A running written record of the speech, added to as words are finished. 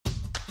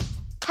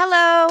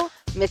Hello,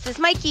 Mrs.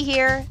 Mikey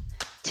here.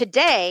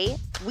 Today,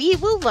 we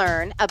will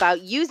learn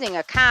about using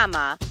a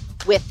comma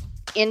with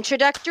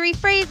introductory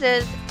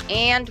phrases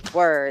and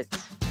words.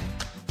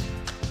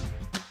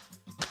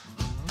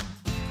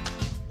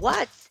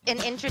 What's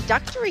an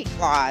introductory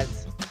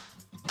clause?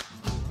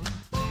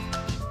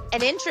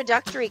 An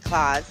introductory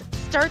clause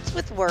starts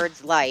with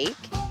words like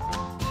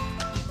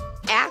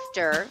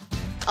after,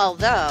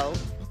 although,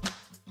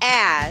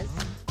 as,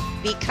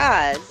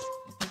 because,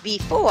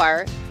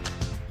 before,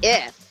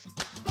 if,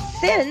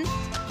 since,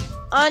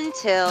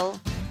 until,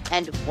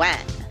 and when.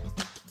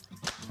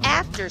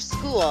 After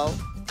school,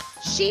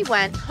 she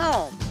went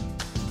home.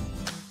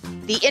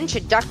 The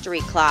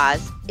introductory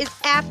clause is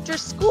after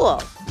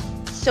school,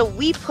 so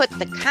we put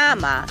the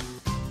comma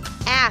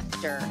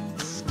after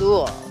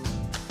school.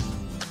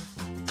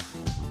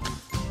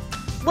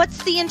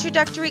 What's the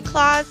introductory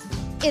clause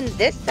in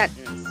this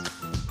sentence?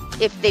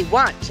 If they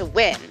want to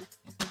win,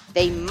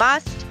 they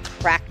must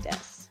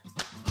practice.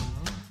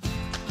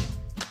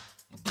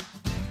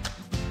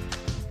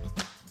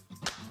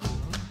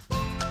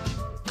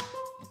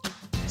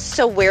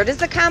 So where does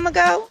the comma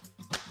go?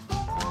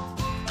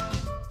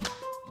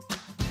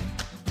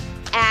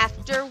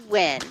 After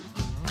win.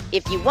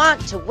 If you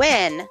want to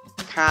win,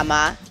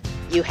 comma,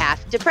 you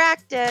have to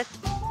practice.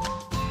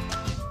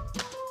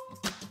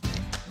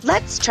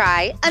 Let's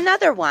try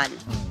another one.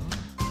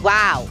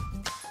 Wow,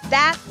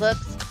 that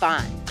looks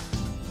fun.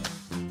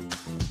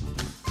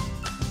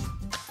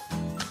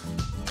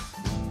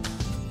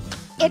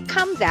 It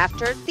comes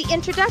after the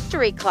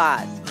introductory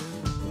clause.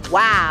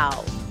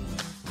 Wow,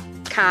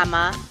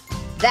 comma,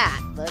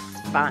 that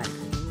looks fun.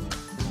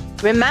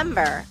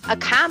 Remember, a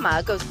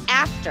comma goes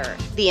after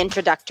the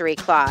introductory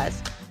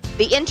clause.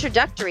 The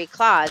introductory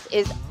clause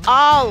is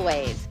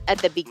always at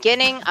the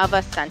beginning of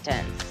a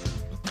sentence.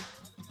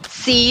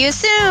 See you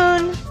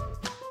soon!